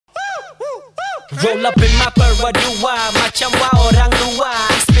Roll up in my Peradua, macam wah orang luar.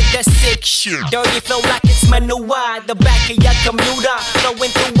 Spit that sick shit, dirty flow like it's manua. The back of your commuter,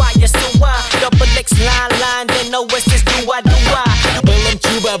 flowing through wire sewer. Double X line, then no what's this dua. Belum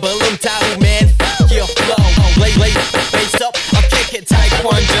cuba, belum tahu man. Fuck your flow, lay bass up, I'm kicking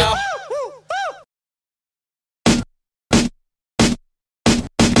taekwondo.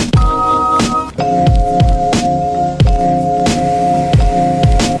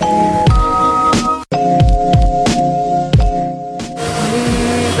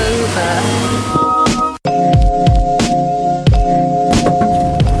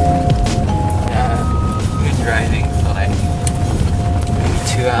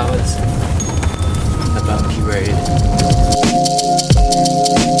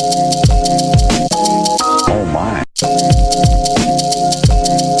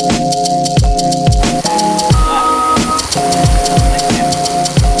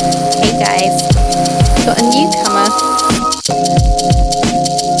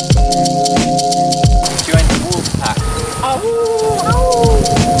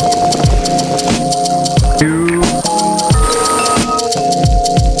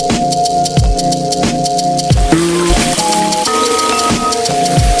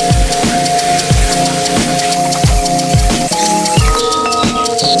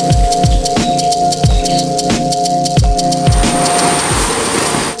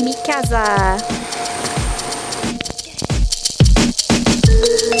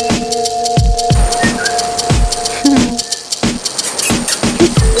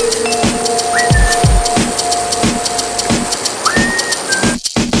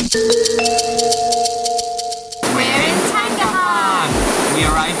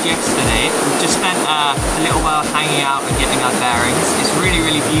 Yesterday, we've just spent a little while hanging out and getting our bearings. It's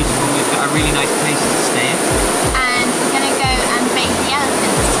really beautiful. We've got a really nice place to stay. And we're going to go and bathe the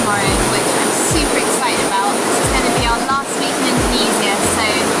elephants tomorrow, which I'm super excited about. This is going to be our last week in Indonesia, so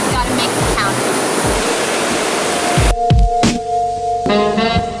we've got to make it count.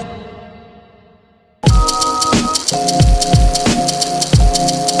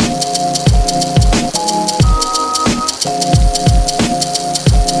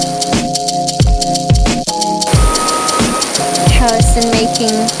 And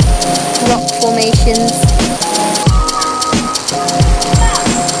making rock formations.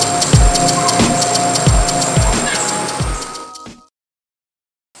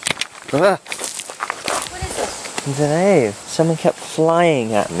 What is this? I don't know. Someone kept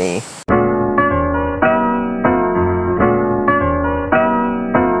flying at me.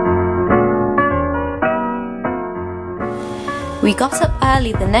 We got up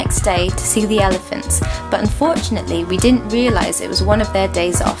early the next day to see the elephants, but unfortunately we didn't realise it was one of their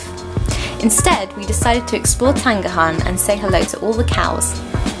days off. Instead, we decided to explore TANGKAHAN and say hello to all the cows.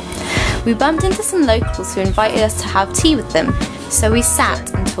 We bumped into some locals who invited us to have tea with them, so we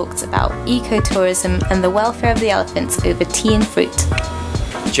sat and talked about ecotourism and the welfare of the elephants over tea and fruit.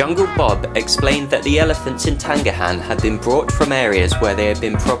 Jungle Bob explained that the elephants in TANGKAHAN had been brought from areas where they had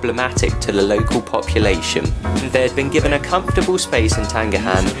been problematic to the local population. They had been given a comfortable space in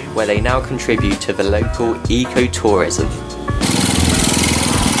TANGKAHAN where they now contribute to the local ecotourism.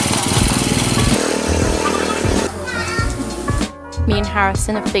 Me and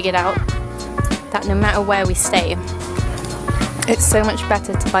Harrison have figured out that no matter where we stay, it's so much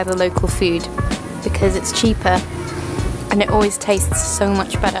better to buy the local food because it's cheaper and it always tastes so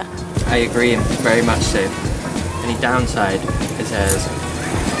much better. I agree, very much so. Only downside is there's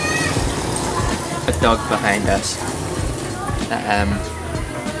a dog behind us that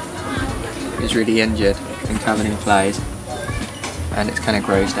is really injured and covered in flies, and it's kind of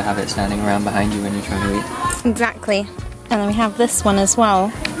gross to have it standing around behind you when you're trying to eat. Exactly. And then we have this one as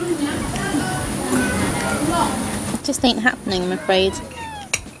well. It just ain't happening, I'm afraid.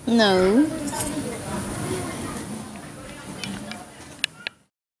 No.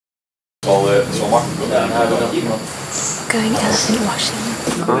 Going elephant washing.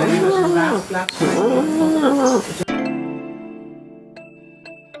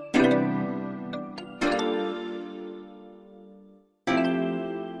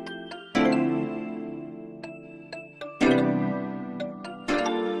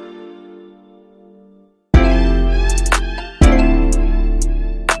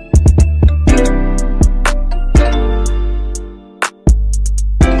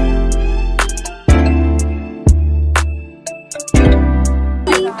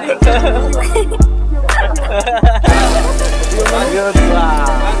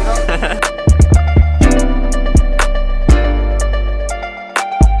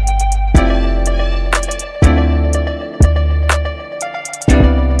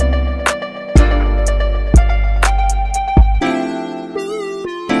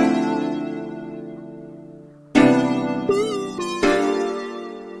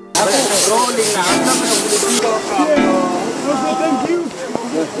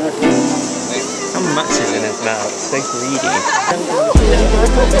 masses in his mouth, so greedy.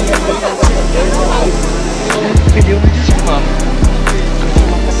 Could you just come on?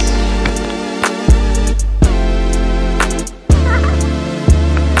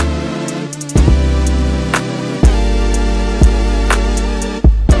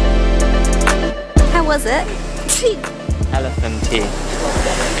 How was it? Elephant tea.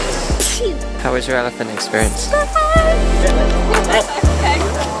 How was your elephant experience?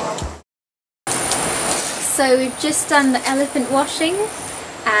 So we've just done the elephant washing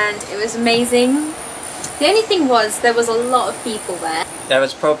and it was amazing. The only thing was there was a lot of people there. There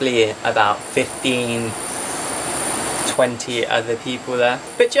was probably about 15, 20 other people there.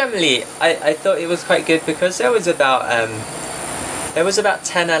 But generally, I thought it was quite good because there was about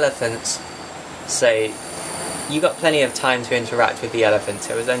 10 elephants. So you got plenty of time to interact with the elephants.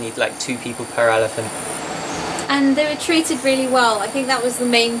 There was only like 2 people per elephant. And they were treated really well. I think that was the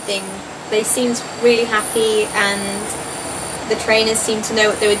main thing. They seemed really happy and the trainers seemed to know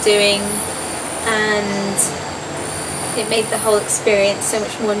what they were doing, and it made the whole experience so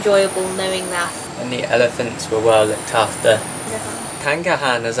much more enjoyable knowing that. And the elephants were well looked after.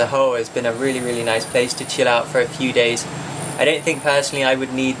 TANGKAHAN as a whole has been a really nice place to chill out for a few days. I don't think personally I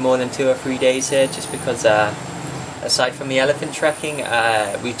would need more than 2 or 3 days here, just because aside from the elephant trekking,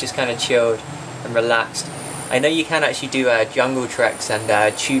 we've just kind of chilled and relaxed. I know you can actually do jungle treks and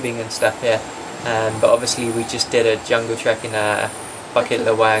tubing and stuff here, but obviously we just did a jungle trek in Bukit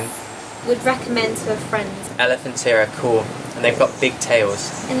Lawang. Would recommend to a friend. Elephants here are cool, and they've got big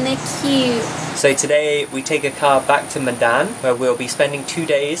tails. And they're cute. So today we take a car back to Medan, where we'll be spending 2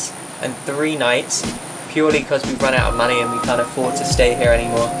 days and 3 nights, purely because we've run out of money and we can't afford to stay here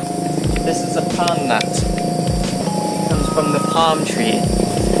anymore. This is a palm nut. It comes from the palm tree,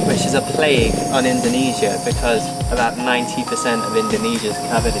 which is a plague on Indonesia because about 90% of Indonesia is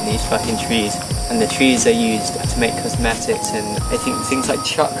covered in these fucking trees, and the trees are used to make cosmetics and I think things like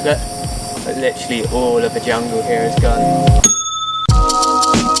chocolate, but literally all of the jungle here is gone.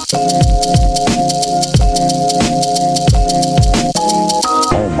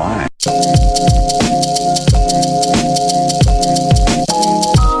 Oh my.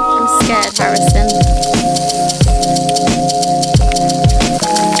 I'm scared, Harrison.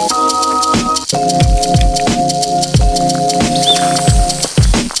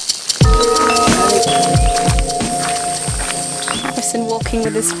 Harrison walking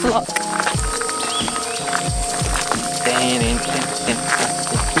with his flock.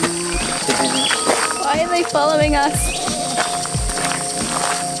 Why are they following us?